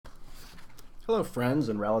Hello, friends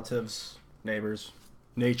and relatives, neighbors,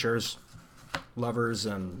 natures, lovers,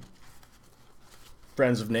 and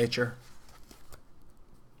friends of nature. I'm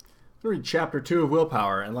going to read Chapter 2 of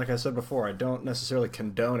Willpower, and like I said before, I don't necessarily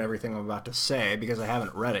condone everything I'm about to say because I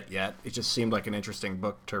haven't read it yet. It just seemed like an interesting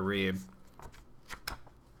book to read.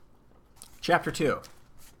 Chapter 2.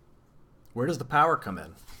 Where does the power come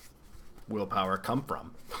in? Willpower come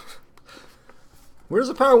from? Where does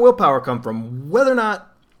the power of willpower come from? Whether or not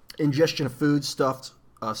ingestion of food stuffs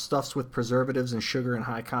with preservatives and sugar and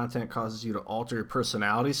high content causes you to alter your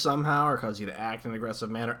personality somehow or causes you to act in an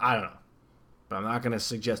aggressive manner, I don't know. But I'm not going to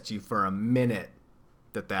suggest to you for a minute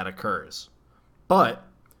that occurs. But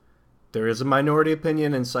there is a minority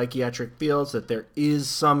opinion in psychiatric fields that there is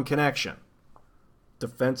some connection.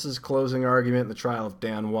 Defense's closing argument in the trial of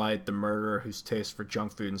Dan White, the murderer whose taste for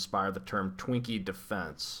junk food inspired the term Twinkie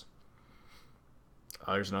defense.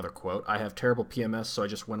 Here's another quote. I have terrible PMS, so I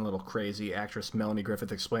just went a little crazy. Actress Melanie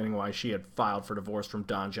Griffith explaining why she had filed for divorce from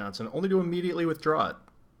Don Johnson, only to immediately withdraw it.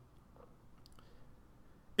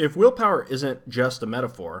 If willpower isn't just a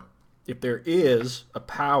metaphor, if there is a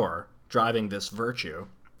power driving this virtue,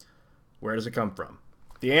 where does it come from?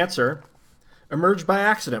 The answer emerged by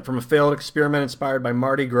accident from a failed experiment inspired by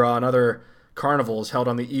Mardi Gras and other carnivals held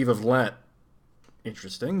on the eve of Lent.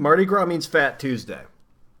 Interesting. Mardi Gras means Fat Tuesday,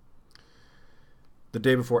 the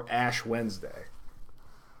day before Ash Wednesday.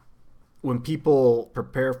 When people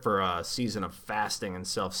prepare for a season of fasting and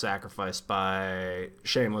self-sacrifice by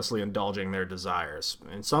shamelessly indulging their desires.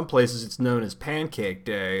 In some places, it's known as Pancake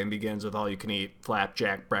Day and begins with all-you-can-eat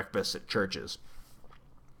flapjack breakfasts at churches.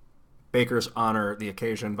 Bakers honor the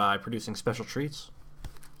occasion by producing special treats.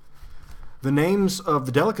 The names of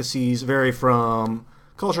the delicacies vary from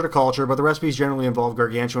culture to culture, but the recipes generally involve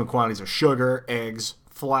gargantuan quantities of sugar, eggs,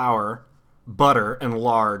 flour, butter, and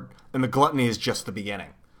lard, and the gluttony is just the beginning.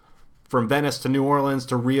 From Venice to New Orleans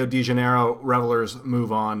to Rio de Janeiro, revelers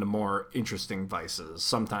move on to more interesting vices,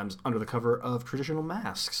 sometimes under the cover of traditional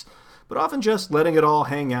masks, but often just letting it all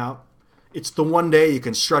hang out. It's the one day you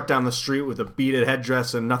can strut down the street with a beaded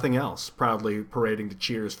headdress and nothing else, proudly parading to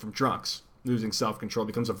cheers from drunks. Losing self-control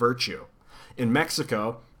becomes a virtue. In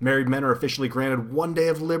Mexico, married men are officially granted one day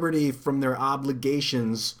of liberty from their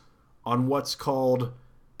obligations on what's called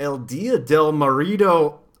El Dia del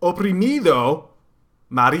Marido Oprimido,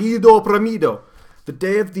 the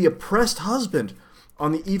day of the oppressed husband.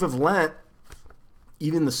 On the eve of Lent,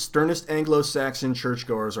 even the sternest Anglo-Saxon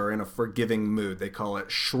churchgoers are in a forgiving mood. They call it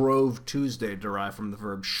Shrove Tuesday, derived from the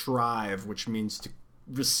verb shrive, which means to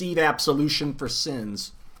receive absolution for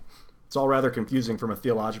sins. It's all rather confusing from a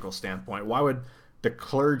theological standpoint. Why would the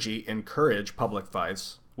clergy encourage public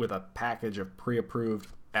fights with a package of pre-approved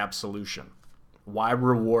absolution? Why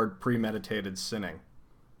reward premeditated sinning?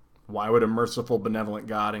 Why would a merciful, benevolent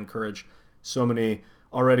God encourage so many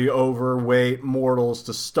already overweight mortals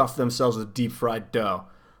to stuff themselves with deep-fried dough?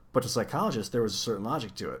 But to psychologists, there was a certain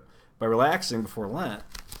logic to it. By relaxing before Lent,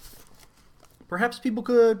 perhaps people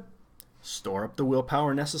could store up the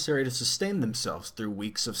willpower necessary to sustain themselves through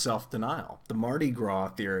weeks of self-denial. The Mardi Gras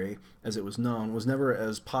theory, as it was known, was never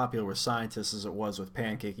as popular with scientists as it was with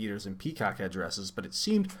pancake eaters and peacock headdresses, but it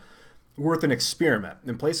seemed worth an experiment.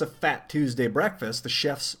 In place of Fat Tuesday breakfast, the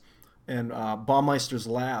chefs and Baumeister's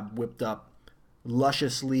lab whipped up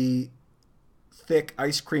lusciously thick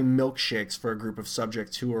ice cream milkshakes for a group of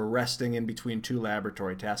subjects who were resting in between two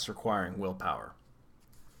laboratory tasks requiring willpower.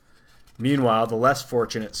 Meanwhile, the less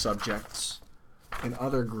fortunate subjects in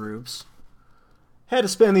other groups had to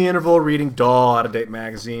spend the interval reading dull, out-of-date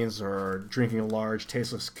magazines or drinking a large,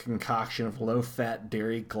 tasteless concoction of low-fat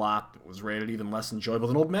dairy glop that was rated even less enjoyable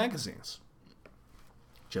than old magazines.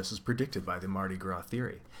 Just as predicted by the Mardi Gras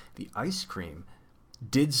theory, the ice cream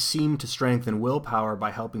did seem to strengthen willpower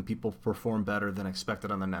by helping people perform better than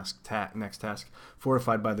expected on the next task.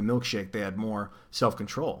 Fortified by the milkshake, they had more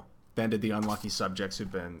self-control than did the unlucky subjects who'd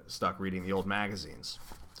been stuck reading the old magazines.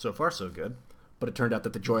 So far, so good. But it turned out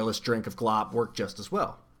that the joyless drink of glop worked just as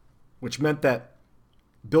well, which meant that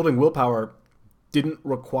building willpower didn't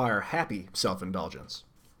require happy self-indulgence.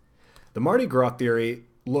 The Mardi Gras theory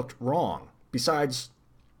looked wrong. Besides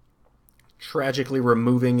tragically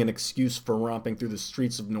removing an excuse for romping through the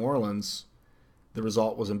streets of New Orleans, the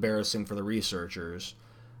result was embarrassing for the researchers.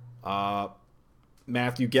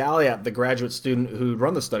 Matthew Galliat, the graduate student who'd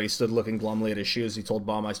run the study, stood looking glumly at his shoes. He told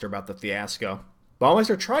Baumeister about the fiasco.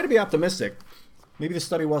 Baumeister tried to be optimistic. Maybe the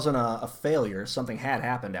study wasn't a failure. Something had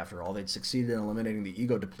happened after all. They'd succeeded in eliminating the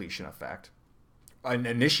ego depletion effect.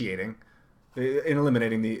 Eliminating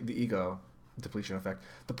the ego depletion effect.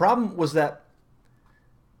 The problem was that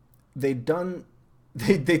they'd done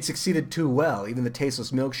They'd succeeded too well. Even the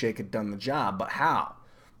tasteless milkshake had done the job. But how?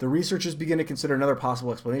 The researchers began to consider another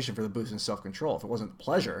possible explanation for the boost in self-control. If it wasn't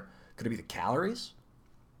pleasure, could it be the calories?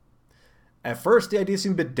 At first, the idea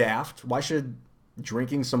seemed a bit daft. Why should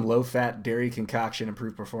drinking some low-fat dairy concoction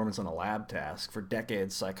improve performance on a lab task? For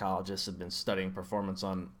decades, psychologists have been studying performance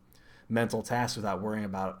on mental tasks without worrying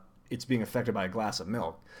about it's being affected by a glass of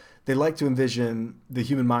milk. They like to envision the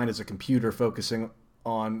human mind as a computer focusing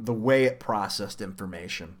on the way it processed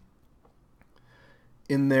information.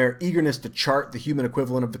 In their eagerness to chart the human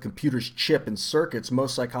equivalent of the computer's chip and circuits,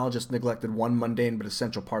 most psychologists neglected one mundane but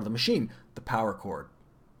essential part of the machine, the power cord.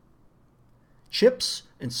 Chips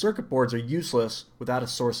and circuit boards are useless without a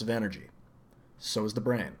source of energy. So is the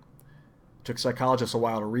brain. It took psychologists a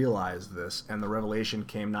while to realize this, and the revelation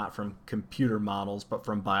came not from computer models, but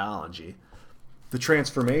from biology. The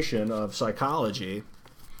transformation of psychology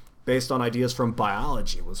based on ideas from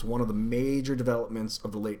biology was one of the major developments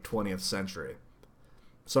of the late 20th century.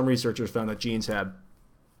 Some researchers found that genes had,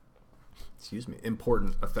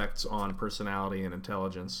 important effects on personality and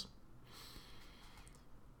intelligence.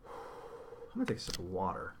 I'm going to take a sip of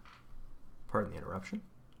water. Pardon the interruption.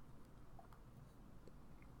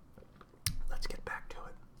 Let's get back to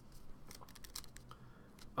it.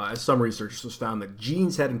 As some researchers found that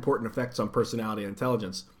genes had important effects on personality and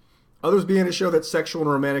intelligence. Others began to show that sexual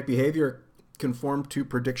and romantic behavior conformed to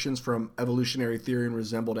predictions from evolutionary theory and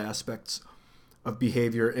resembled aspects of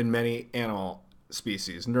behavior in many animal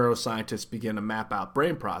species. Neuroscientists began to map out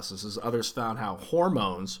brain processes. Others found how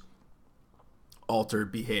hormones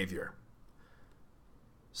altered behavior.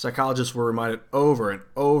 Psychologists were reminded over and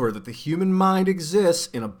over that the human mind exists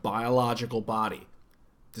in a biological body.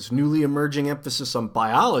 This newly emerging emphasis on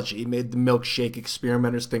biology made the milkshake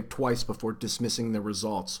experimenters think twice before dismissing their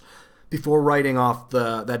results. Before writing off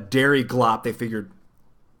that dairy glop, they figured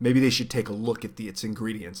maybe they should take a look at its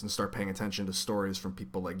ingredients and start paying attention to stories from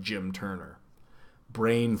people like Jim Turner.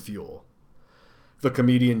 Brain fuel. The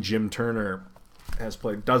comedian Jim Turner has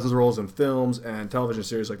played dozens of roles in films and television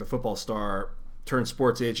series like the football star turned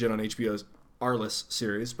sports agent on HBO's Arliss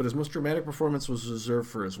series, but his most dramatic performance was reserved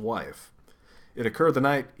for his wife. It occurred the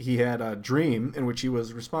night he had a dream in which he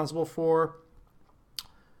was responsible for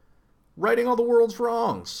righting all the world's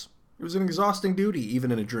wrongs. It was an exhausting duty,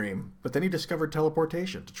 even in a dream, but then he discovered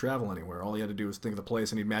teleportation to travel anywhere. All he had to do was think of the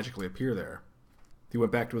place and he'd magically appear there. He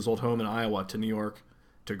went back to his old home in Iowa, to New York,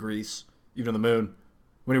 to Greece, even to the moon.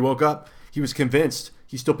 When he woke up, he was convinced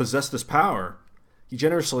he still possessed this power. He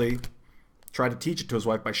generously tried to teach it to his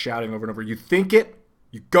wife by shouting over and over, "You think it,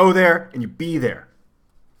 you go there, and you be there."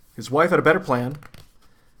 His wife had a better plan.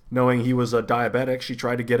 Knowing he was a diabetic, she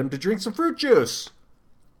tried to get him to drink some fruit juice.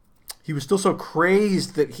 He was still so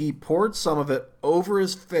crazed that he poured some of it over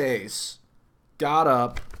his face, got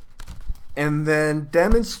up, and then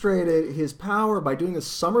demonstrated his power by doing a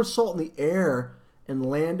somersault in the air and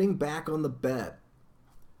landing back on the bed.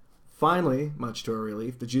 Finally, much to her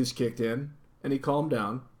relief, the juice kicked in, and he calmed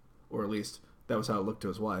down, or at least that was how it looked to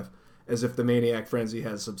his wife, as if the maniac frenzy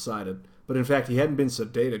had subsided. But in fact, he hadn't been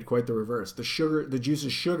sedated, quite the reverse. The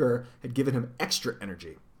juice's sugar had given him extra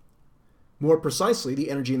energy. More precisely, the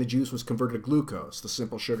energy in the juice was converted to glucose, the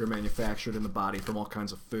simple sugar manufactured in the body from all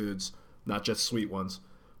kinds of foods, not just sweet ones.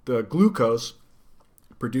 The glucose,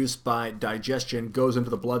 produced by digestion, goes into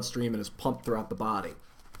the bloodstream and is pumped throughout the body.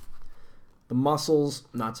 The muscles,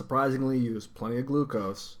 not surprisingly, use plenty of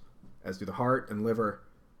glucose, as do the heart and liver.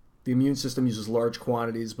 The immune system uses large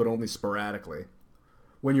quantities, but only sporadically.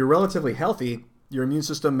 When you're relatively healthy, your immune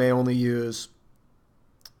system may only use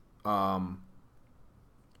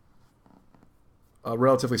a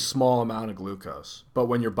relatively small amount of glucose. But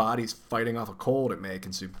when your body's fighting off a cold, it may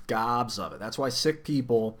consume gobs of it. That's why sick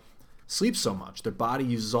people sleep so much. Their body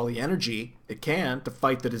uses all the energy it can to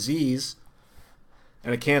fight the disease,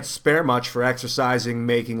 and it can't spare much for exercising,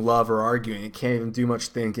 making love, or arguing. It can't even do much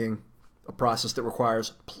thinking, a process that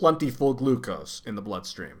requires plentiful glucose in the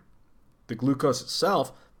bloodstream. The glucose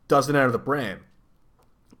itself doesn't enter the brain,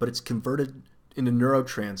 but it's converted into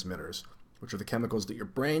neurotransmitters, which are the chemicals that your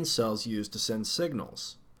brain cells use to send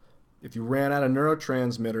signals. If you ran out of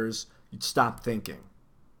neurotransmitters, you'd stop thinking.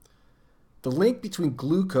 The link between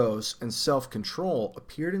glucose and self-control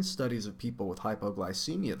appeared in studies of people with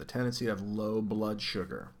hypoglycemia, the tendency to have low blood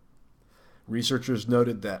sugar. Researchers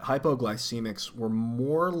noted that hypoglycemics were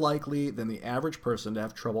more likely than the average person to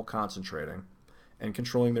have trouble concentrating and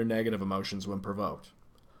controlling their negative emotions when provoked.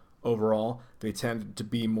 Overall, they tended to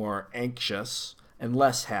be more anxious and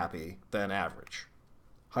less happy than average.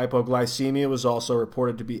 Hypoglycemia was also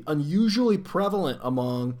reported to be unusually prevalent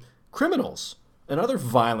among criminals and other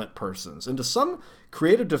violent persons. And to some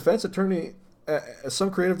creative defense attorney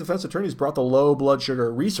some creative defense attorneys brought the low blood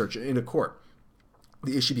sugar research into court.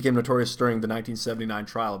 The issue became notorious during the 1979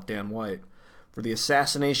 trial of Dan White for the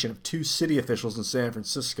assassination of 2 city officials in San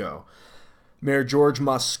Francisco, Mayor George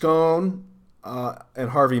Moscone and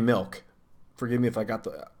Harvey Milk. Forgive me if I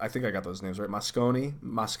think I got those names right. Moscone.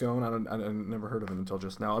 I never heard of him until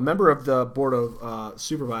just now. A member of the Board of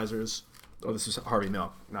Supervisors. Oh, this is Harvey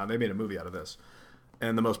Milk. Now, they made a movie out of this.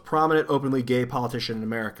 And the most prominent openly gay politician in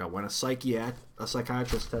America. When a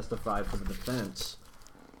psychiatrist testifying for the defense,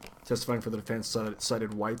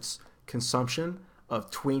 cited White's consumption of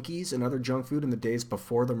Twinkies and other junk food in the days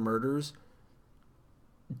before the murders.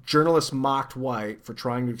 Journalists mocked White for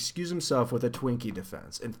trying to excuse himself with a Twinkie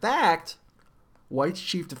defense. In fact, White's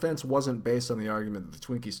chief defense wasn't based on the argument that the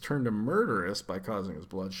Twinkies turned him murderous by causing his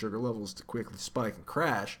blood sugar levels to quickly spike and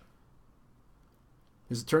crash.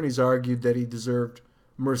 His attorneys argued that he deserved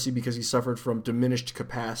mercy because he suffered from diminished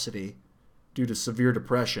capacity due to severe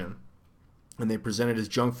depression, and they presented his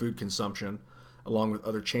junk food consumption, along with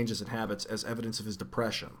other changes in habits, as evidence of his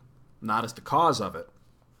depression, not as the cause of it.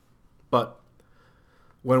 But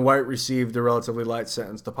when White received a relatively light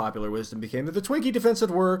sentence, the popular wisdom became that the Twinkie defense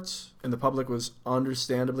had worked, and the public was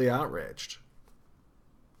understandably outraged.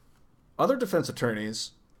 Other defense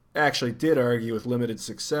attorneys actually did argue with limited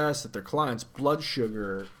success that their clients' blood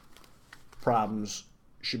sugar problems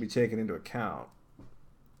should be taken into account.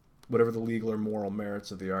 Whatever the legal or moral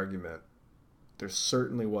merits of the argument, there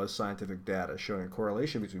certainly was scientific data showing a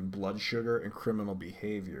correlation between blood sugar and criminal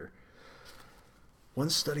behavior.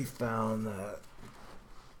 One study found that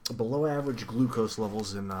below average glucose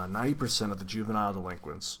levels in 90% of the juvenile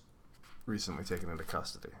delinquents recently taken into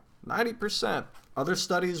custody. 90%. Other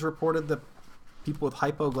studies reported that people with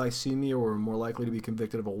hypoglycemia were more likely to be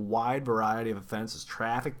convicted of a wide variety of offenses: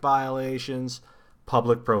 traffic violations,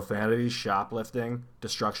 public profanity, shoplifting,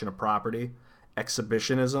 destruction of property,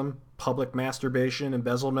 exhibitionism, public masturbation,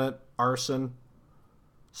 embezzlement, arson,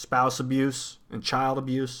 spouse abuse, and child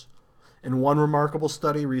abuse. In one remarkable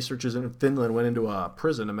study, researchers in Finland went into a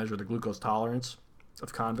prison to measure the glucose tolerance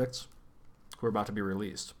of convicts who were about to be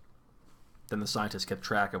released. Then the scientists kept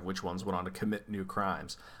track of which ones went on to commit new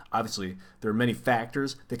crimes. Obviously, there are many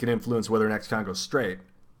factors that can influence whether an ex-con goes straight: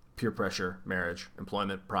 peer pressure, marriage,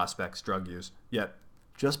 employment, prospects, drug use. Yet,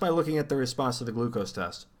 just by looking at their response to the glucose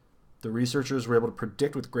test, the researchers were able to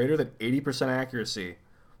predict with greater than 80% accuracy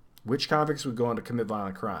which convicts would go on to commit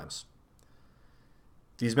violent crimes.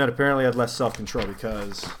 These men apparently had less self-control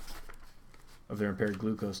because of their impaired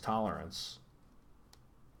glucose tolerance,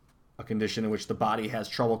 a condition in which the body has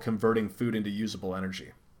trouble converting food into usable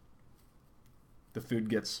energy. The food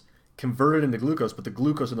gets converted into glucose, but the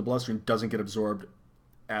glucose in the bloodstream doesn't get absorbed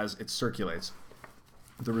as it circulates.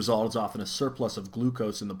 The result is often a surplus of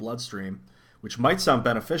glucose in the bloodstream, which might sound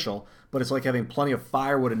beneficial, but it's like having plenty of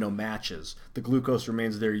firewood and no matches. The glucose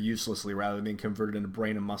remains there uselessly rather than being converted into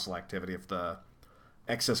brain and muscle activity. If the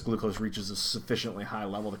excess glucose reaches a sufficiently high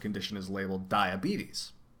level, the condition is labeled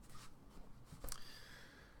diabetes.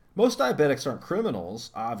 Most diabetics aren't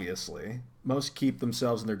criminals, obviously. Most keep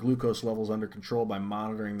themselves and their glucose levels under control by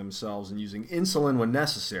monitoring themselves and using insulin when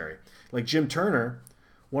necessary. Like Jim Turner,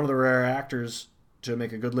 one of the rare actors to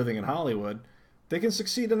make a good living in Hollywood, they can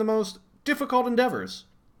succeed in the most difficult endeavors.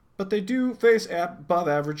 But they do face above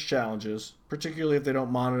average challenges, particularly if they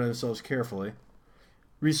don't monitor themselves carefully.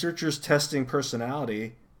 Researchers testing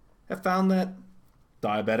personality have found that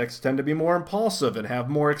diabetics tend to be more impulsive and have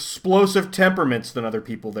more explosive temperaments than other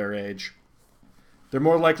people their age. They're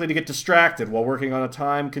more likely to get distracted while working on a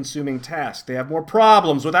time-consuming task. They have more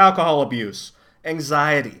problems with alcohol abuse,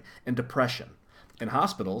 anxiety, and depression. In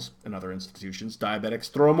hospitals and other institutions,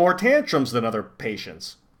 diabetics throw more tantrums than other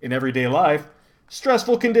patients. In everyday life,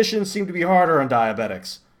 stressful conditions seem to be harder on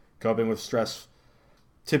diabetics. Coping with stress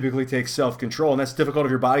typically takes self-control, and that's difficult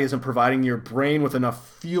if your body isn't providing your brain with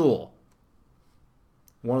enough fuel.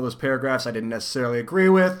 One of those paragraphs I didn't necessarily agree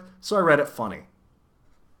with, so I read it funny.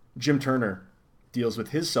 Jim Turner deals with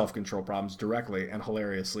his self-control problems directly and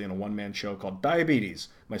hilariously in a one-man show called Diabetes: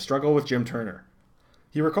 My Struggle with Jim Turner.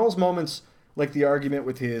 He recalls moments like the argument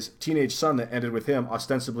with his teenage son that ended with him,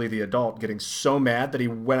 ostensibly the adult, getting so mad that he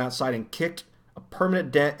went outside and kicked a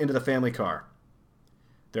permanent dent into the family car.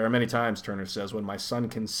 There are many times, Turner says, when my son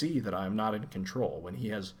can see that I am not in control, when he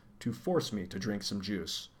has to force me to drink some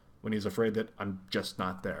juice, when he's afraid that I'm just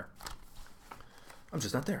not there. I'm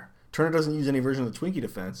just not there. Turner doesn't use any version of the Twinkie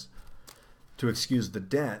defense to excuse the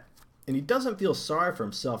dent, and he doesn't feel sorry for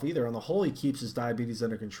himself either. On the whole, he keeps his diabetes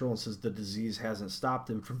under control and says the disease hasn't stopped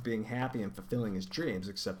him from being happy and fulfilling his dreams,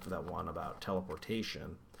 except for that one about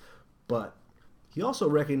teleportation. But he also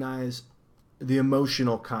recognized the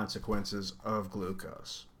emotional consequences of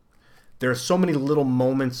glucose. There are so many little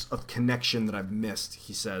moments of connection that I've missed,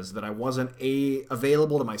 he says, that I wasn't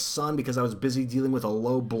available to my son because I was busy dealing with a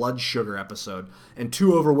low blood sugar episode and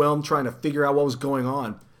too overwhelmed trying to figure out what was going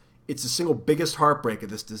on. It's the single biggest heartbreak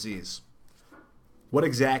of this disease. What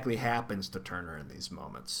exactly happens to Turner in these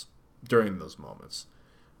moments, during those moments?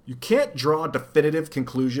 You can't draw definitive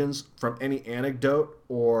conclusions from any anecdote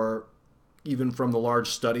or even from the large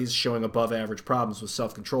studies showing above average problems with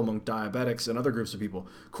self-control among diabetics and other groups of people.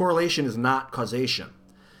 Correlation is not causation.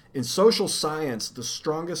 In social science, the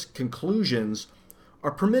strongest conclusions are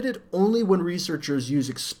permitted only when researchers use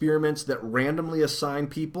experiments that randomly assign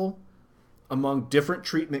people among different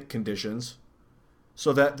treatment conditions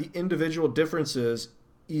so that the individual differences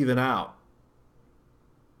even out.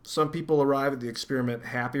 Some people arrive at the experiment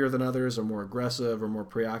happier than others, or more aggressive, or more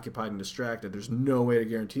preoccupied and distracted. There's no way to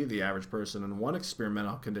guarantee the average person in one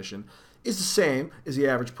experimental condition is the same as the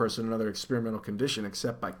average person in another experimental condition,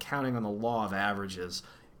 except by counting on the law of averages.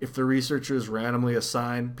 If the researchers randomly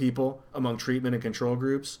assign people among treatment and control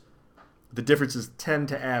groups, the differences tend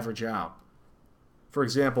to average out. For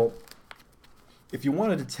example, if you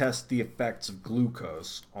wanted to test the effects of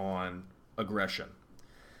glucose on aggression,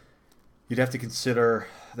 you'd have to consider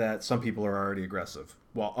that some people are already aggressive,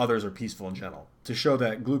 while others are peaceful and gentle. To show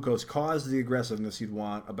that glucose caused the aggressiveness, you'd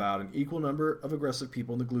want about an equal number of aggressive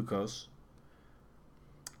people in the glucose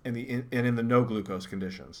and in the no glucose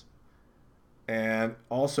conditions, and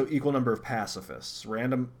also equal number of pacifists.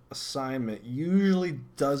 Random assignment usually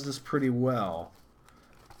does this pretty well.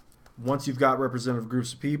 Once you've got representative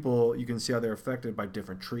groups of people, you can see how they're affected by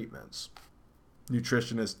different treatments.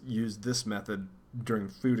 Nutritionists use this method during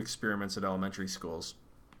food experiments at elementary schools.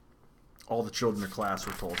 All the children in their class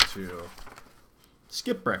were told to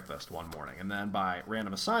skip breakfast one morning, and then by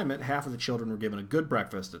random assignment, half of the children were given a good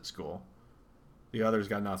breakfast at school. The others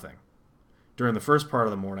got nothing. During the first part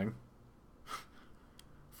of the morning,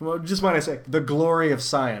 just might I say, the glory of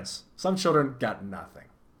science, some children got nothing.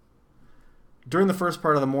 During the first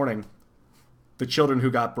part of the morning, the children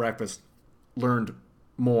who got breakfast learned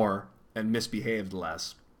more and misbehaved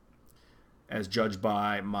less, as judged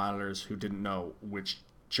by monitors who didn't know which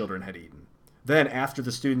children had eaten. Then, after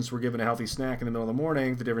the students were given a healthy snack in the middle of the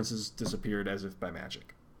morning, the differences disappeared as if by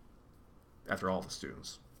magic. After all the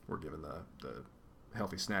students were given the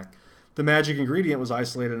healthy snack. The magic ingredient was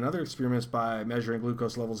isolated in other experiments by measuring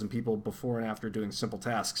glucose levels in people before and after doing simple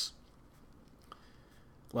tasks,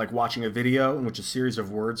 like watching a video in which a series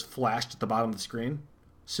of words flashed at the bottom of the screen.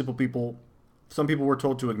 Some people were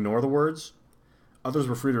told to ignore the words. Others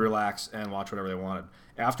were free to relax and watch whatever they wanted.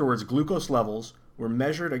 Afterwards, glucose levels were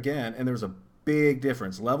measured again, and there was a big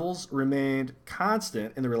difference. Levels remained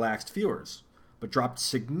constant in the relaxed viewers, but dropped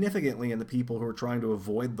significantly in the people who were trying to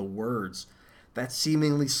avoid the words. That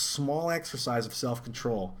seemingly small exercise of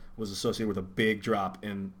self-control was associated with a big drop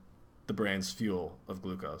in the brain's fuel of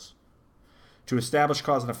glucose. To establish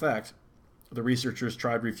cause and effect, the researchers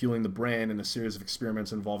tried refueling the brain in a series of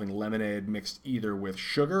experiments involving lemonade mixed either with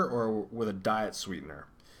sugar or with a diet sweetener.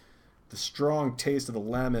 The strong taste of the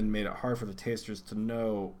lemon made it hard for the tasters to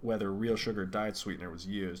know whether real sugar or diet sweetener was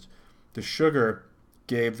used. The sugar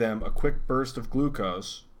gave them a quick burst of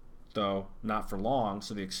glucose, though not for long,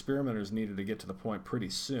 so the experimenters needed to get to the point pretty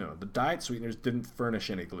soon. The diet sweeteners didn't furnish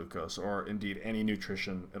any glucose, or indeed any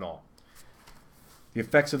nutrition at all. The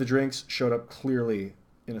effects of the drinks showed up clearly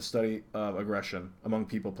in a study of aggression among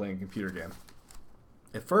people playing a computer game.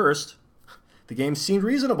 At first, the game seemed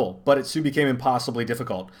reasonable, but it soon became impossibly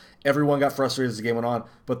difficult. Everyone got frustrated as the game went on,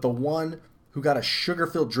 but the one who got a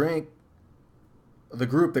sugar-filled drink, the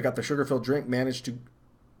group that got the sugar-filled drink managed to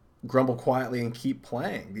grumble quietly and keep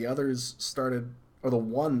playing. The others started, or the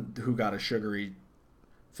one who got a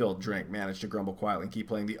sugary-filled drink managed to grumble quietly and keep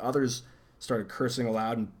playing. The others started cursing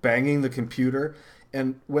aloud and banging the computer,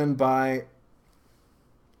 and when by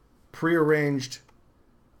prearranged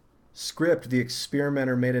script the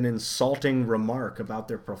experimenter made an insulting remark about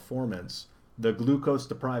their performance, the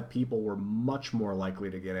glucose-deprived people were much more likely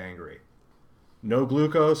to get angry. No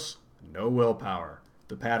glucose, no willpower.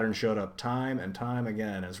 The pattern showed up time and time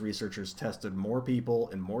again as researchers tested more people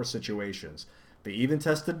in more situations. They even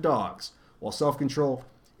tested dogs. While self-control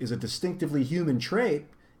is a distinctively human trait,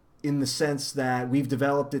 in the sense that we've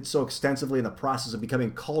developed it so extensively in the process of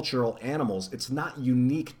becoming cultural animals, it's not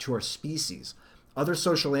unique to our species. Other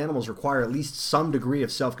social animals require at least some degree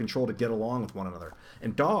of self-control to get along with one another.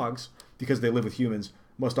 And dogs, because they live with humans,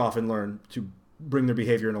 must often learn to bring their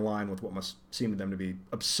behavior in line with what must seem to them to be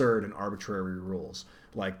absurd and arbitrary rules,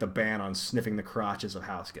 like the ban on sniffing the crotches of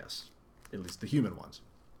house guests, at least the human ones.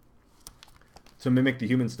 To mimic the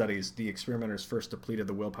human studies, the experimenters first depleted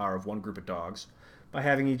the willpower of one group of dogs by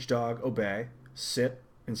having each dog obey, sit,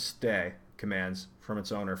 and stay commands from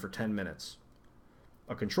its owner for 10 minutes.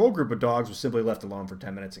 A control group of dogs was simply left alone for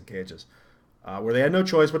 10 minutes in cages, where they had no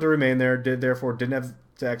choice but to remain there, therefore didn't have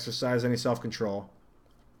to exercise any self-control.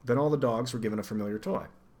 Then all the dogs were given a familiar toy,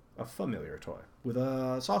 with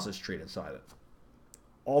a sausage treat inside it.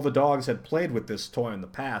 All the dogs had played with this toy in the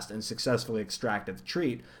past and successfully extracted the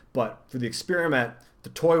treat, but for the experiment, the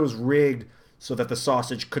toy was rigged so that the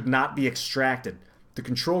sausage could not be extracted. The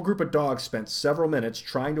control group of dogs spent several minutes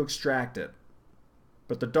trying to extract it,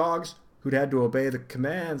 but the dogs who'd had to obey the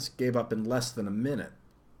commands gave up in less than a minute.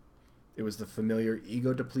 It was the familiar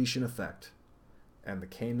ego depletion effect, and the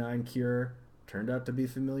canine cure turned out to be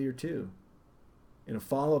familiar too. In a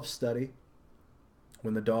follow-up study,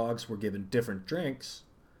 when the dogs were given different drinks,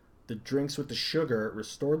 the drinks with the sugar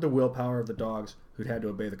restored the willpower of the dogs who'd had to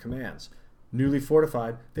obey the commands. Newly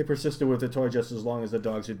fortified, they persisted with the toy just as long as the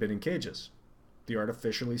dogs who'd been in cages. The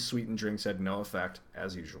artificially sweetened drinks had no effect,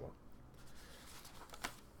 as usual.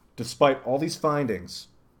 Despite all these findings,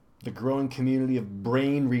 the growing community of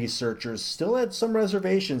brain researchers still had some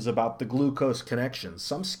reservations about the glucose connection.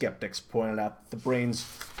 Some skeptics pointed out that the brain's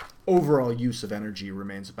overall use of energy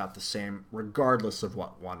remains about the same regardless of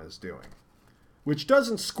what one is doing, which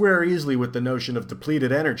doesn't square easily with the notion of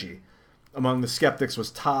depleted energy. Among the skeptics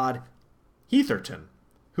was Todd Heatherton,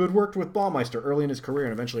 who had worked with Baumeister early in his career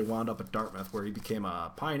and eventually wound up at Dartmouth, where he became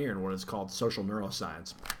a pioneer in what is called social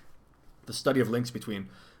neuroscience, the study of links between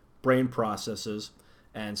brain processes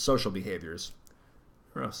and social behaviors.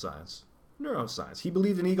 Neuroscience. He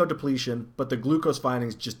believed in ego depletion, but the glucose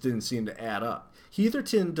findings just didn't seem to add up.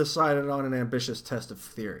 Heatherton decided on an ambitious test of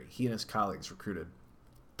theory. He and his colleagues recruited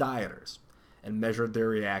dieters and measured their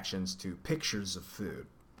reactions to pictures of food.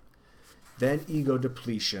 Then ego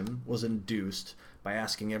depletion was induced by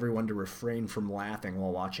asking everyone to refrain from laughing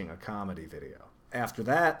while watching a comedy video. After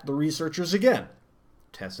that, the researchers again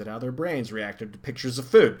tested how their brains reacted to pictures of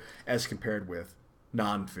food as compared with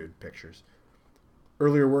non-food pictures.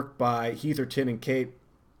 Earlier work by Heatherton and Kate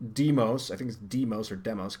Demos, I think it's Demos or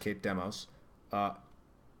Demos, Kate Demos,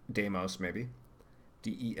 Demos maybe,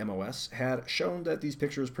 Demos, had shown that these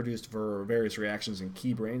pictures produced various reactions in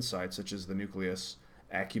key brain sites such as the nucleus,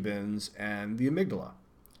 accumbens, and the amygdala.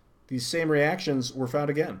 These same reactions were found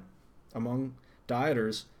again. Among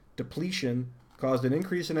dieters, depletion caused an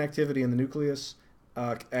increase in activity in the nucleus,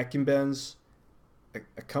 accumbens,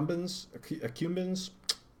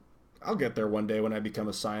 I'll get there one day when I become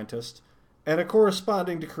a scientist, and a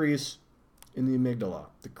corresponding decrease in the amygdala.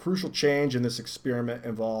 The crucial change in this experiment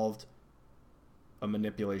involved a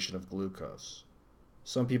manipulation of glucose.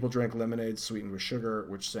 Some people drank lemonade sweetened with sugar,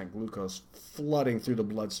 which sent glucose flooding through the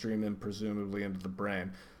bloodstream and presumably into the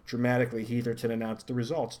brain. Dramatically, Heatherton announced the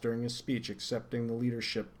results during his speech, accepting the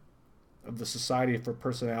leadership of the Society for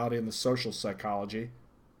Personality and the Social Psychology,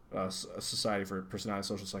 Society for Personality and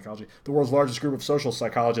Social Psychology, the world's largest group of social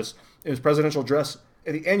psychologists. In his presidential address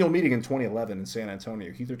at the annual meeting in 2011 in San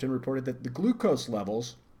Antonio, Heatherton reported that the glucose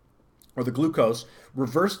levels, or the glucose,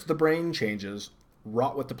 reversed the brain changes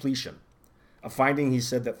wrought with depletion, a finding he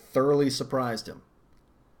said that thoroughly surprised him.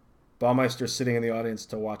 Baumeister, sitting in the audience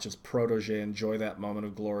to watch his protege enjoy that moment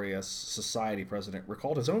of glory as society president,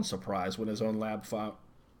 recalled his own surprise when his own lab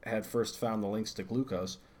had first found the links to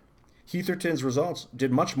glucose. Heatherton's results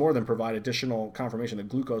did much more than provide additional confirmation that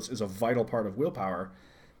glucose is a vital part of willpower.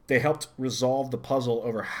 They helped resolve the puzzle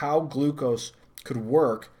over how glucose could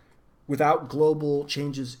work without global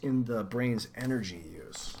changes in the brain's energy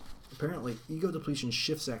use. Apparently, ego depletion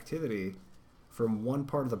shifts activity from one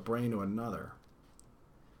part of the brain to another.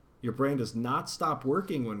 Your brain does not stop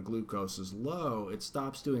working when glucose is low. It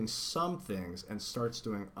stops doing some things and starts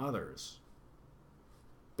doing others.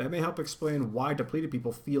 That may help explain why depleted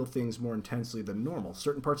people feel things more intensely than normal.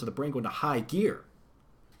 Certain parts of the brain go into high gear,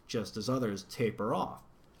 just as others taper off.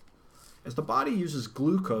 As the body uses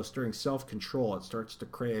glucose during self-control, it starts to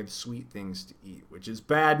crave sweet things to eat, which is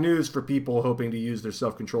bad news for people hoping to use their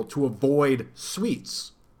self-control to avoid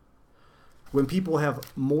sweets. When people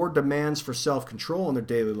have more demands for self-control in their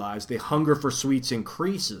daily lives, their hunger for sweets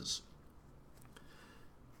increases.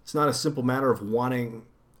 It's not a simple matter of wanting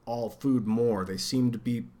all food more. They seem to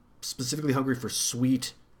be specifically hungry for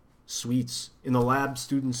sweets. In the lab,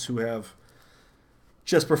 students who have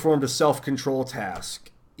just performed a self-control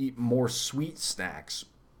task eat more sweet snacks,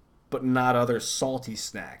 but not other salty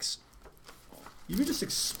snacks. Even just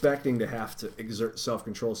expecting to have to exert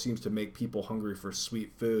self-control seems to make people hungry for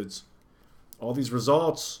sweet foods. All these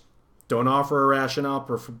results don't offer a rationale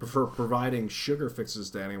for providing sugar fixes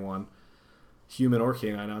to anyone. human or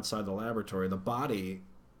canine outside the laboratory. The body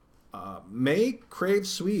may crave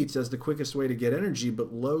sweets as the quickest way to get energy,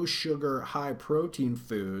 but low sugar, high protein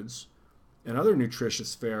foods and other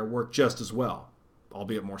nutritious fare work just as well,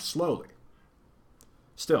 albeit more slowly.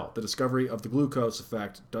 Still, the discovery of the glucose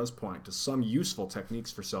effect does point to some useful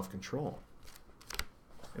techniques for self-control.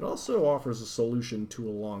 It also offers a solution to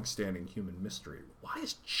a long-standing human mystery. Why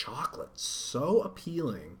is chocolate so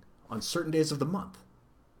appealing on certain days of the month?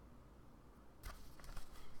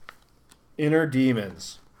 Inner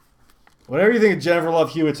demons. Whatever you think of Jennifer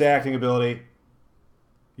Love Hewitt's acting ability,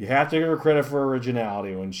 you have to give her credit for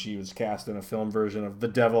originality when she was cast in a film version of The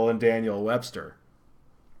Devil and Daniel Webster.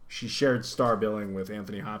 She shared star billing with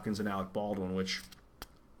Anthony Hopkins and Alec Baldwin, which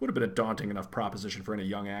would have been a daunting enough proposition for any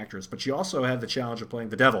young actress, but she also had the challenge of playing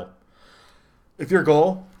the devil. If your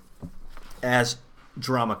goal, as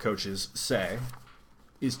drama coaches say,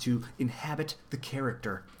 is to inhabit the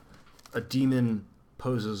character, a demon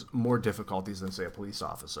poses more difficulties than, say, a police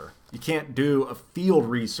officer. You can't do a field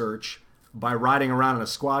research by riding around in a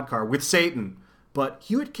squad car with Satan, but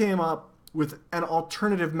Hewitt came up with an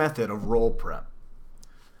alternative method of role prep.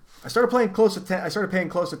 I started paying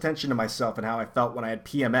close attention to myself and how I felt when I had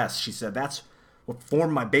PMS. She said, that's what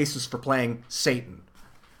formed my basis for playing Satan.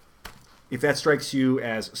 If that strikes you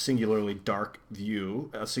as a singularly dark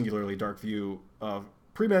view of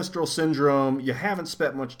premenstrual syndrome, you haven't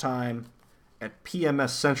spent much time at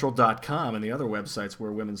PMScentral.com and the other websites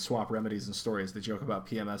where women swap remedies and stories that joke about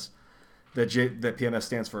PMS, that PMS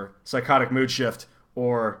stands for psychotic mood shift,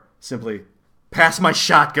 or simply pass my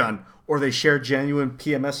shotgun, or they share genuine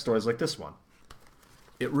PMS stories like this one.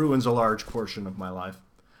 It ruins a large portion of my life.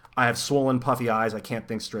 I have swollen, puffy eyes. I can't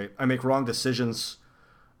think straight. I make wrong decisions,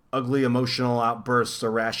 ugly emotional outbursts,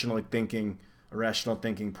 irrational thinking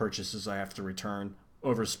purchases I have to return,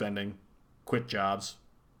 overspending, quit jobs,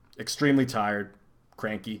 extremely tired,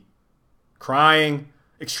 cranky, crying,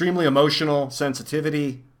 extreme emotional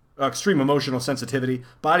sensitivity,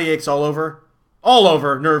 body aches all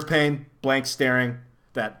over, nerve pain, blank staring,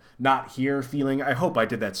 that not here feeling. I hope I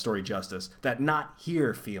did that story justice. That not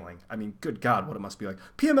here feeling. I mean, good God, what it must be like.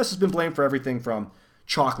 PMS has been blamed for everything from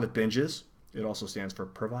chocolate binges. It also stands for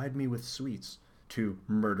provide me with sweets, to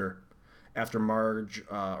murder. After Marge,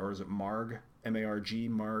 or is it Marg? M-A-R-G,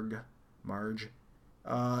 Marge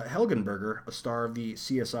Helgenberger, a star of the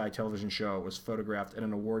CSI television show, was photographed at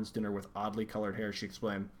an awards dinner with oddly colored hair. She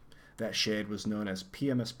explained that shade was known as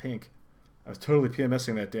PMS pink. I was totally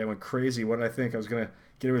PMSing that day. I went crazy. What did I think? I was going to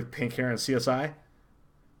get her with pink hair in CSI?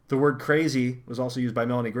 The word crazy was also used by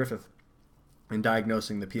Melanie Griffith in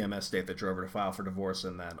diagnosing the PMS state that drove her to file for divorce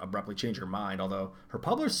and then abruptly change her mind, although her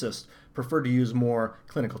publicist preferred to use more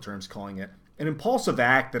clinical terms, calling it an impulsive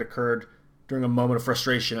act that occurred during a moment of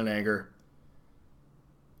frustration and anger.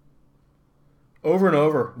 Over and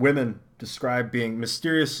over, women describe being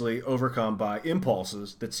mysteriously overcome by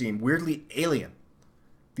impulses that seem weirdly alien.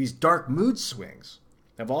 These dark mood swings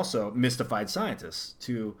have also mystified scientists.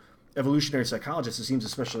 To evolutionary psychologists, it seems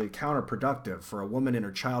especially counterproductive for a woman in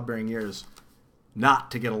her childbearing years not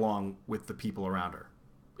to get along with the people around her.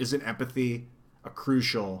 Isn't empathy a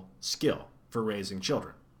crucial skill for raising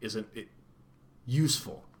children? Isn't it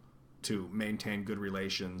useful to maintain good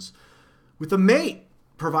relations with a mate,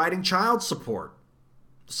 providing child support?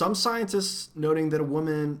 Some scientists noting that a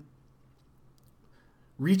woman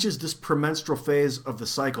reaches this premenstrual phase of the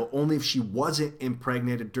cycle only if she wasn't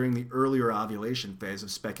impregnated during the earlier ovulation phase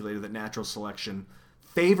have speculated that natural selection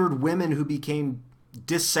favored women who became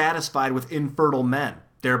dissatisfied with infertile men,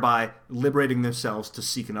 thereby liberating themselves to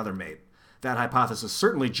seek another mate. That hypothesis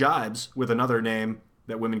certainly jibes with another name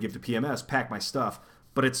that women give to PMS, pack my stuff,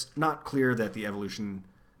 but it's not clear that the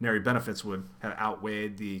evolutionary benefits would have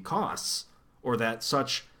outweighed the costs, or that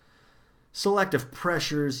such selective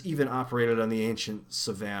pressures even operated on the ancient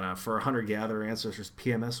savannah. For hunter-gatherer ancestors,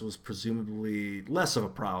 PMS was presumably less of a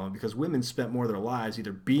problem because women spent more of their lives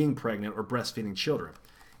either being pregnant or breastfeeding children.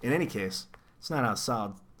 In any case, it's not a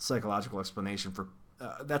solid psychological explanation for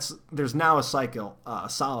there's now a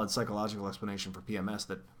solid psychological explanation for PMS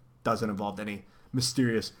that doesn't involve any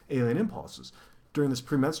mysterious alien impulses. During this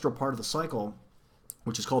premenstrual part of the cycle,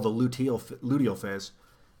 which is called the luteal phase,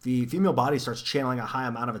 the female body starts channeling a high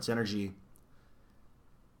amount of its energy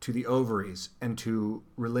to the ovaries and to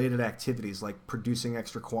related activities like producing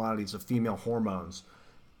extra quantities of female hormones.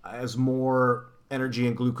 As more energy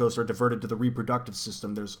and glucose are diverted to the reproductive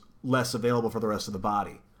system, there's less available for the rest of the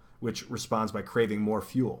body, which responds by craving more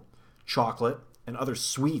fuel. Chocolate and other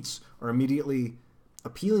sweets are immediately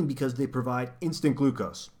appealing because they provide instant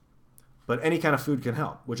glucose. But any kind of food can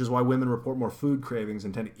help, which is why women report more food cravings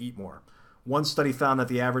and tend to eat more. One study found that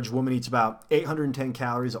the average woman eats about 810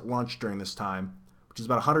 calories at lunch during this time, which is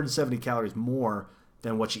about 170 calories more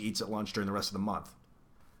than what she eats at lunch during the rest of the month.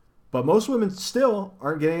 But most women still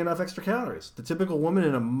aren't getting enough extra calories. The typical woman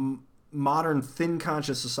in a modern thin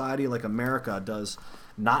conscious society like America does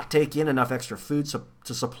not take in enough extra food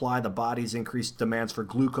to supply the body's increased demands for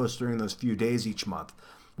glucose during those few days each month.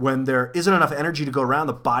 When there isn't enough energy to go around,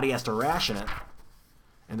 the body has to ration it,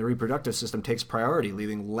 and the reproductive system takes priority,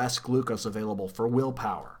 leaving less glucose available for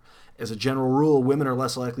willpower. As a general rule, women are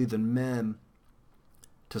less likely than men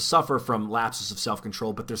to suffer from lapses of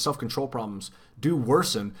self-control, but their self-control problems do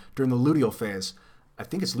worsen during the luteal phase. I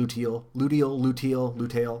think it's luteal,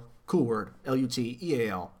 cool word,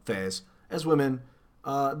 Luteal phase. As women,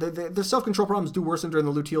 the self-control problems do worsen during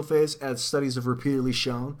the luteal phase, as studies have repeatedly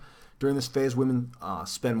shown. During this phase, women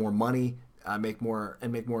spend more money, make more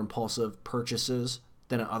impulsive purchases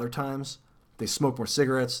than at other times. They smoke more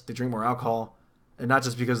cigarettes, they drink more alcohol, and not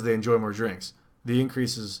just because they enjoy more drinks. The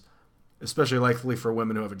increase is especially likely for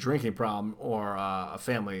women who have a drinking problem or a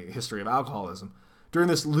family history of alcoholism. During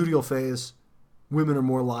this luteal phase, women are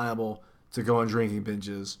more liable to go on drinking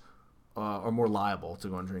binges,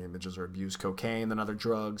 or abuse cocaine than other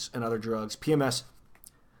drugs. PMS,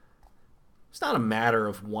 it's not a matter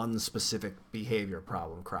of one specific behavior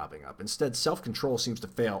problem cropping up. Instead, self-control seems to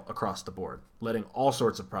fail across the board, letting all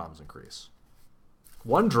sorts of problems increase.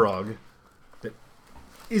 One drug that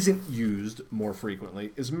isn't used more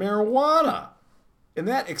frequently is marijuana. And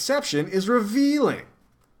that exception is revealing.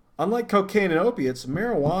 Unlike cocaine and opiates,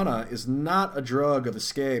 marijuana is not a drug of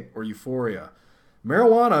escape or euphoria.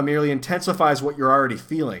 Marijuana merely intensifies what you're already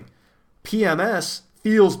feeling. PMS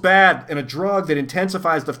feels bad, and a drug that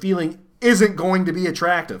intensifies the feeling isn't going to be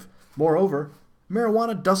attractive. Moreover,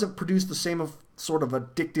 marijuana doesn't produce the same sort of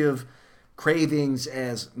addictive cravings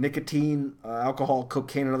as nicotine, alcohol,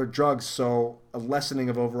 cocaine, and other drugs, so a lessening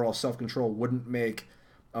of overall self-control wouldn't make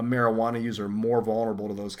a marijuana user more vulnerable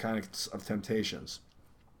to those kinds of temptations.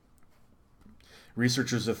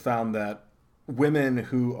 Researchers have found that women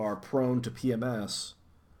who are prone to PMS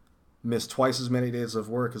miss twice as many days of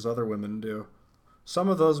work as other women do. Some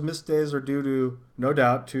of those missed days are due to, no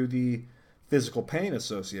doubt, to the physical pain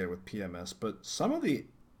associated with PMS, but some of the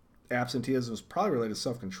absenteeism is probably related to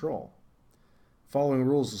self-control. Following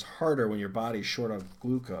rules is harder when your body's short of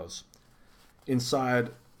glucose.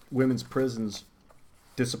 Inside women's prisons,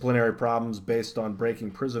 disciplinary problems based on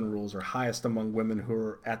breaking prison rules are highest among women who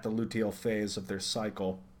are at the luteal phase of their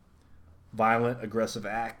cycle. Violent, aggressive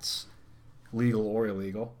acts, legal or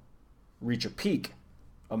illegal, reach a peak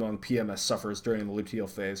among PMS sufferers during the luteal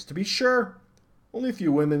phase. To be sure, only a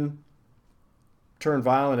few women turn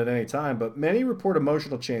violent at any time, but many report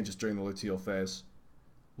emotional changes during the luteal phase.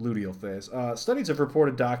 Studies have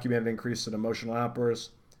reported documented increase in emotional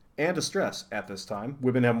outbursts and distress at this time.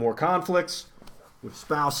 Women have more conflicts with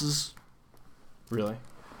spouses,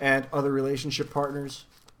 and other relationship partners,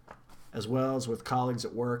 as well as with colleagues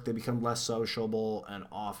at work. They become less sociable and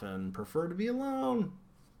often prefer to be alone,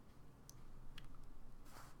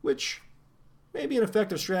 which may be an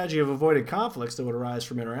effective strategy of avoiding conflicts that would arise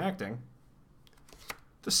from interacting.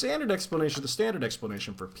 The standard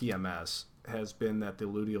explanation for PMS has been that the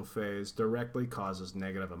luteal phase directly causes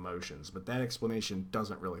negative emotions, but that explanation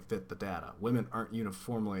doesn't really fit the data. Women aren't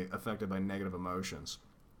uniformly affected by negative emotions.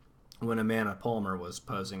 When Amanda Palmer was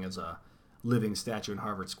posing as a living statue in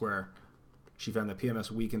Harvard Square, she found that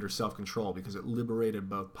PMS weakened her self-control because it liberated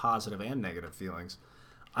both positive and negative feelings.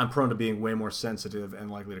 I'm prone to being way more sensitive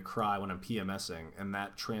and likely to cry when I'm PMSing, and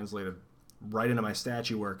that translated right into my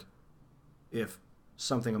statue work. If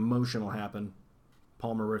something emotional happened,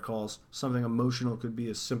 Palmer recalls, something emotional could be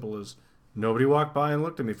as simple as nobody walked by and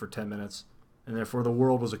looked at me for 10 minutes, and therefore the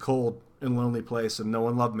world was a cold and lonely place and no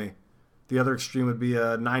one loved me. The other extreme would be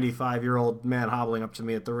a 95-year-old man hobbling up to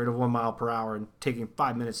me at the rate of 1 mile per hour and taking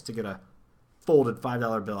 5 minutes to get a folded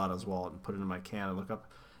 $5 bill out of his wallet and put it in my can and look up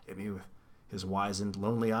at me with his wizened,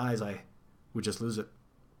 lonely eyes. I would just lose it.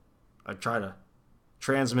 I'd try to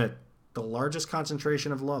transmit the largest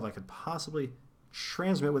concentration of love I could possibly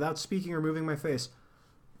transmit without speaking or moving my face.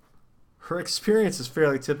 Her experience is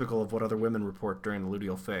fairly typical of what other women report during the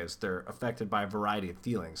luteal phase. They're affected by a variety of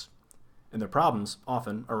feelings, and their problems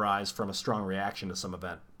often arise from a strong reaction to some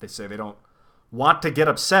event. They say they don't want to get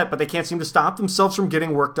upset, but they can't seem to stop themselves from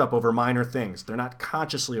getting worked up over minor things. They're not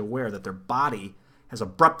consciously aware that their body has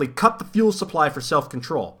abruptly cut the fuel supply for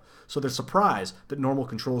self-control, so they're surprised that normal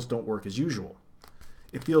controls don't work as usual.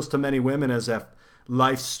 It feels to many women as if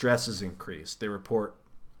life's stress has increased. They report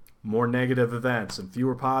more negative events and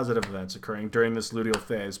fewer positive events occurring during this luteal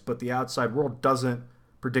phase, but the outside world doesn't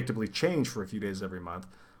predictably change for a few days every month.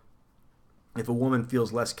 If a woman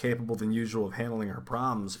feels less capable than usual of handling her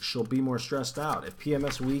problems, she'll be more stressed out. If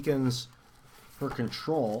PMS weakens her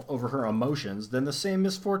control over her emotions, then the same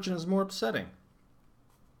misfortune is more upsetting.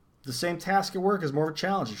 The same task at work is more of a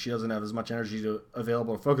challenge if she doesn't have as much energy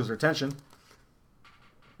available to focus her attention.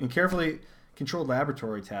 In carefully controlled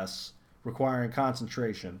laboratory tests requiring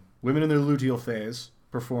concentration, women in their luteal phase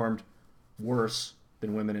performed worse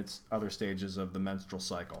than women at other stages of the menstrual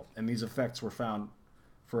cycle. And these effects were found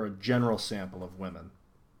for a general sample of women,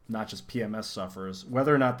 not just PMS sufferers.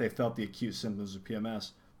 Whether or not they felt the acute symptoms of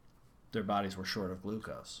PMS, their bodies were short of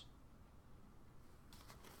glucose.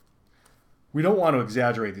 We don't want to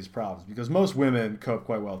exaggerate these problems because most women cope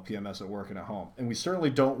quite well with PMS at work and at home. And we certainly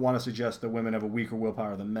don't want to suggest that women have a weaker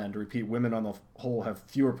willpower than men. To repeat, women on the whole have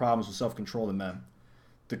fewer problems with self-control than men.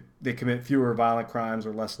 They commit fewer violent crimes,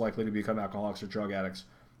 are less likely to become alcoholics or drug addicts.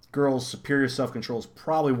 Girls' superior self-control is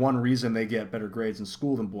probably one reason they get better grades in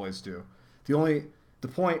school than boys do. The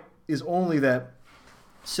point is only that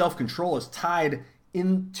self-control is tied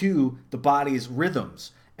into the body's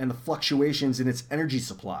rhythms and the fluctuations in its energy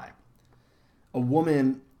supply. A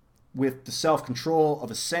woman with the self-control of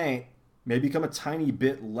a saint may become a tiny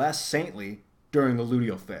bit less saintly during the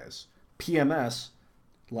luteal phase. PMS,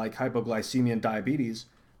 like hypoglycemia and diabetes,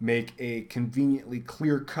 make a conveniently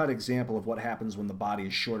clear-cut example of what happens when the body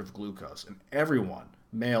is short of glucose. And everyone,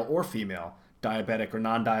 male or female, diabetic or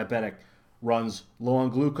non-diabetic, runs low on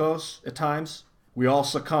glucose at times. We all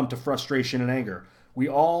succumb to frustration and anger. We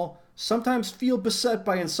all sometimes feel beset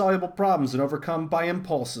by insoluble problems and overcome by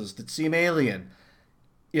impulses that seem alien,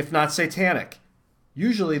 if not satanic.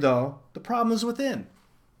 Usually, though, the problem is within.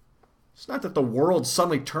 It's not that the world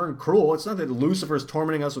suddenly turned cruel. It's not that Lucifer is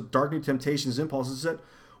tormenting us with darkening temptations and impulses. It's that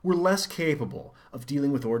we're less capable of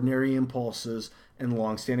dealing with ordinary impulses and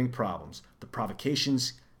long-standing problems. The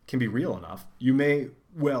provocations can be real enough. You may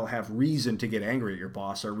well have reason to get angry at your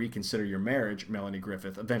boss or reconsider your marriage. Melanie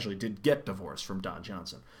Griffith eventually did get divorced from Don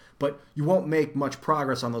Johnson. But you won't make much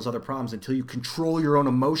progress on those other problems until you control your own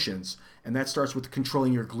emotions, and that starts with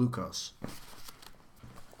controlling your glucose.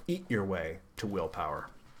 Eat your way to willpower.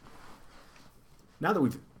 Now that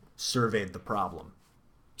we've surveyed the problems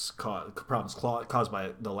caused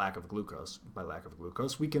by the lack of glucose,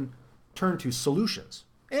 we can turn to solutions.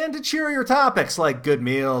 And to cheerier topics like good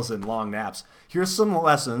meals and long naps, here's some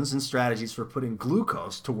lessons and strategies for putting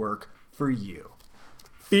glucose to work for you.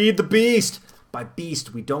 Feed the beast! By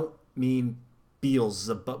beast, we don't mean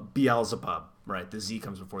Beelzebub, right? The Z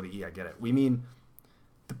comes before the E, I get it. We mean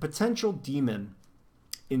the potential demon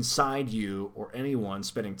inside you or anyone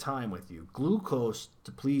spending time with you. Glucose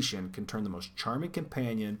depletion can turn the most charming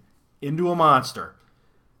companion into a monster.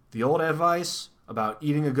 The old advice about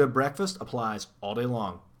eating a good breakfast applies all day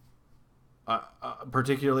long,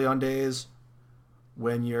 particularly on days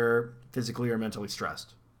when you're physically or mentally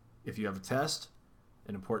stressed. If you have a test,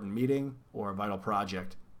 an important meeting, or a vital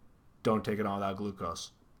project, don't take it on without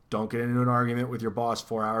glucose. Don't get into an argument with your boss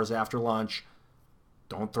 4 hours after lunch.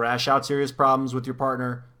 Don't thrash out serious problems with your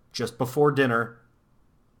partner just before dinner.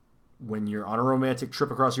 When you're on a romantic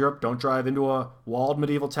trip across Europe, don't drive into a walled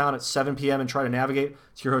medieval town at 7 p.m. and try to navigate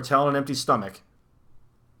to your hotel on an empty stomach.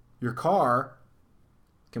 Your car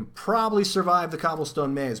can probably survive the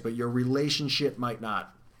cobblestone maze, but your relationship might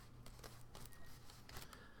not.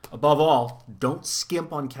 Above all, don't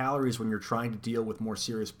skimp on calories when you're trying to deal with more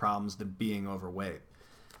serious problems than being overweight.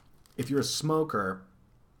 If you're a smoker,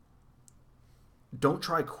 don't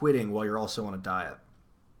try quitting while you're also on a diet.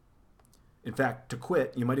 In fact, to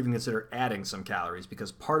quit, you might even consider adding some calories,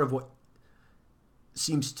 because part of what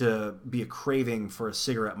seems to be a craving for a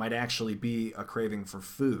cigarette might actually be a craving for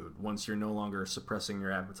food once you're no longer suppressing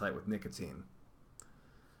your appetite with nicotine.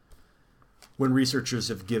 When researchers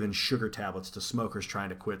have given sugar tablets to smokers trying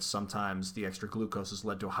to quit, sometimes the extra glucose has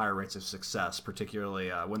led to higher rates of success, particularly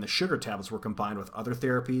when the sugar tablets were combined with other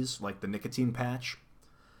therapies like the nicotine patch.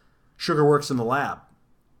 Sugar works in the lab,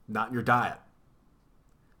 not in your diet.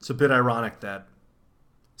 It's a bit ironic that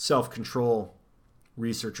self-control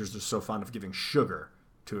researchers are so fond of giving sugar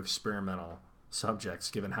to experimental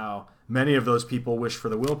subjects, given how many of those people wish for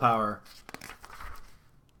the willpower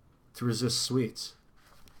to resist sweets.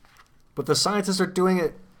 But the scientists are doing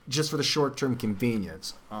it just for the short-term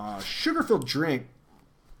convenience. A sugar-filled drink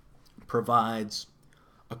provides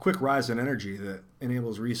a quick rise in energy that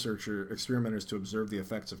enables experimenters to observe the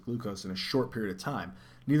effects of glucose in a short period of time.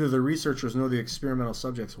 Neither the researchers nor the experimental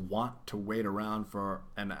subjects want to wait around for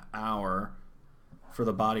an hour for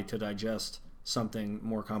the body to digest something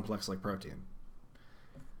more complex like protein.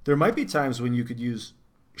 There might be times when you could use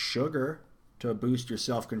sugar to boost your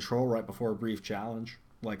self-control right before a brief challenge,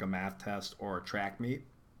 like a math test or a track meet.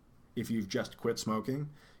 If you've just quit smoking,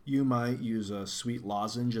 you might use a sweet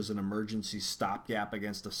lozenge as an emergency stopgap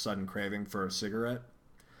against a sudden craving for a cigarette.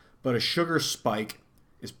 But a sugar spike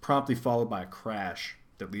is promptly followed by a crash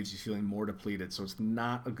that leaves you feeling more depleted, so it's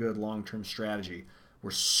not a good long-term strategy.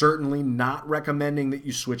 We're certainly not recommending that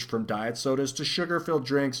you switch from diet sodas to sugar-filled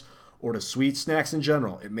drinks or to sweet snacks in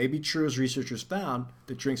general. It may be true, as researchers found,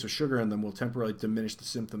 that drinks with sugar in them will temporarily diminish the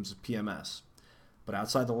symptoms of PMS. But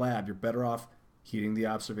outside the lab, you're better off heeding the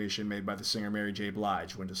observation made by the singer Mary J.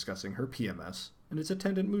 Blige when discussing her PMS and its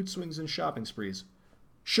attendant mood swings and shopping sprees.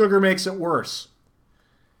 Sugar makes it worse.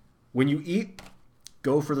 When you eat,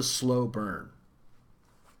 go for the slow burn.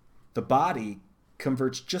 The body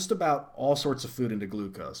converts just about all sorts of food into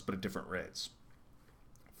glucose, but at different rates.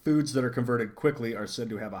 Foods that are converted quickly are said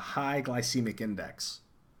to have a high glycemic index.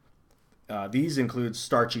 These include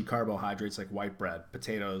starchy carbohydrates like white bread,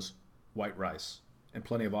 potatoes, white rice, and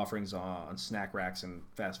plenty of offerings on snack racks and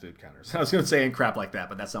fast food counters. I was going to say and crap like that,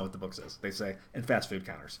 but that's not what the book says. They say and fast food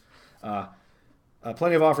counters.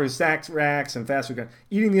 Plenty of offerings, snack racks, and fast food counters.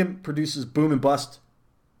 Eating them produces boom and bust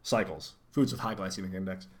cycles. Foods with high glycemic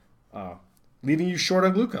index, leaving you short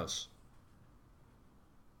on glucose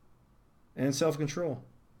and self-control.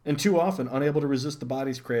 And too often unable to resist the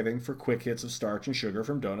body's craving for quick hits of starch and sugar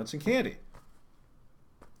from donuts and candy.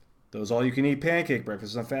 Those all-you-can-eat pancake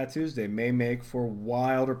breakfasts on Fat Tuesday may make for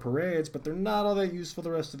wilder parades, but they're not all that useful the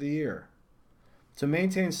rest of the year. To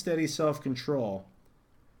maintain steady self-control,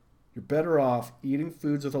 you're better off eating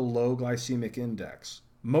foods with a low glycemic index.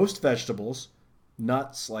 Most vegetables,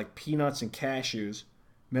 nuts like peanuts and cashews,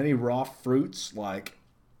 many raw fruits like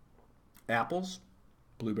apples,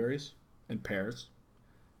 blueberries, and pears,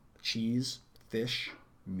 cheese, fish,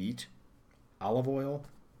 meat, olive oil,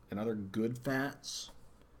 and other good fats.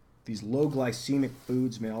 These low glycemic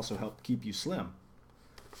foods may also help keep you slim.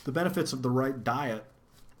 The benefits of the right diet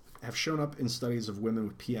have shown up in studies of women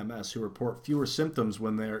with PMS who report fewer symptoms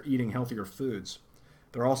when they're eating healthier foods.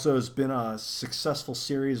 There also has been a successful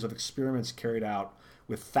series of experiments carried out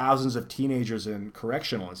with thousands of teenagers in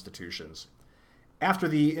correctional institutions. After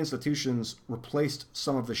the institutions replaced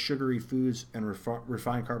some of the sugary foods and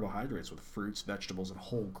refined carbohydrates with fruits, vegetables, and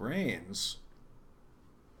whole grains,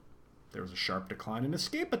 there was a sharp decline in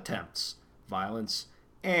escape attempts, violence,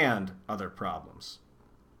 and other problems.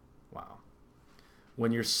 Wow.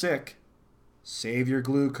 When you're sick, save your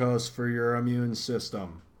glucose for your immune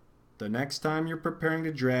system. The next time you're preparing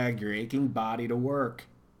to drag your aching body to work,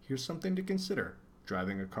 here's something to consider.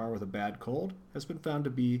 Driving a car with a bad cold has been found to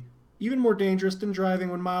be even more dangerous than driving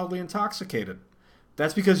when mildly intoxicated.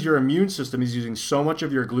 That's because your immune system is using so much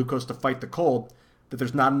of your glucose to fight the cold that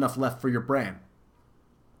there's not enough left for your brain.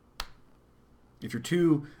 If you're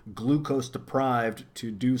too glucose deprived to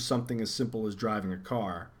do something as simple as driving a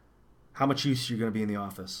car, how much use are you going to be in the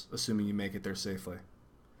office, assuming you make it there safely?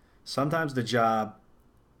 Sometimes the job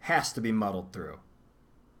has to be muddled through.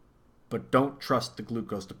 But don't trust the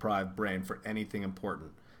glucose-deprived brain for anything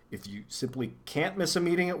important. If you simply can't miss a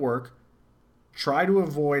meeting at work, try to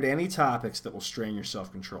avoid any topics that will strain your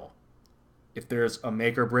self-control. If there's a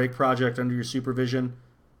make-or-break project under your supervision,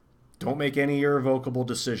 don't make any irrevocable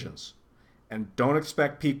decisions. And don't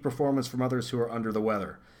expect peak performance from others who are under the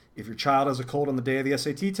weather. If your child has a cold on the day of the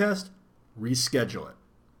SAT test, reschedule it.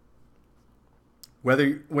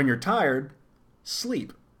 When you're tired,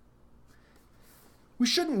 sleep. We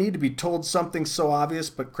shouldn't need to be told something so obvious,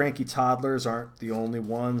 but cranky toddlers aren't the only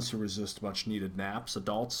ones who resist much-needed naps.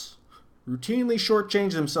 Adults routinely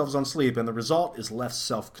shortchange themselves on sleep, and the result is less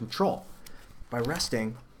self-control. By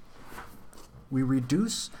resting, we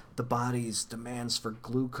reduce the body's demands for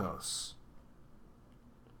glucose.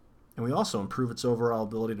 And we also improve its overall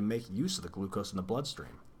ability to make use of the glucose in the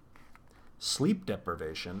bloodstream. Sleep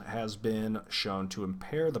deprivation has been shown to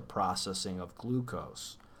impair the processing of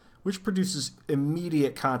glucose, which produces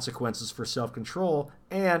immediate consequences for self-control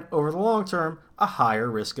and, over the long term, a higher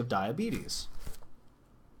risk of diabetes.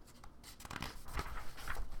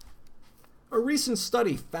 A recent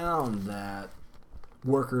study found that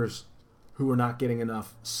workers who were not getting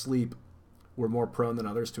enough sleep were more prone than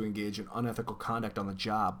others to engage in unethical conduct on the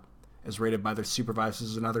job, as rated by their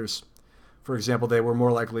supervisors and others. For example, they were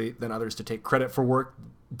more likely than others to take credit for work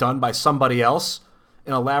done by somebody else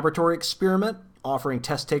in a laboratory experiment, offering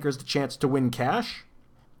test takers the chance to win cash.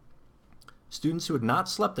 Students who had not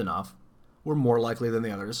slept enough were more likely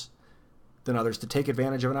than others to take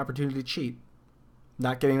advantage of an opportunity to cheat.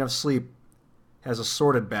 Not getting enough sleep has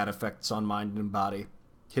assorted bad effects on mind and body.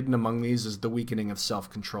 Hidden among these is the weakening of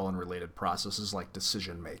self-control and related processes like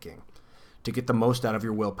decision-making. To get the most out of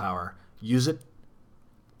your willpower, use it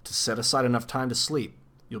to set aside enough time to sleep.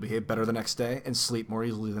 You'll behave better the next day and sleep more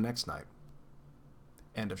easily the next night.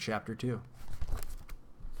 End of chapter 2.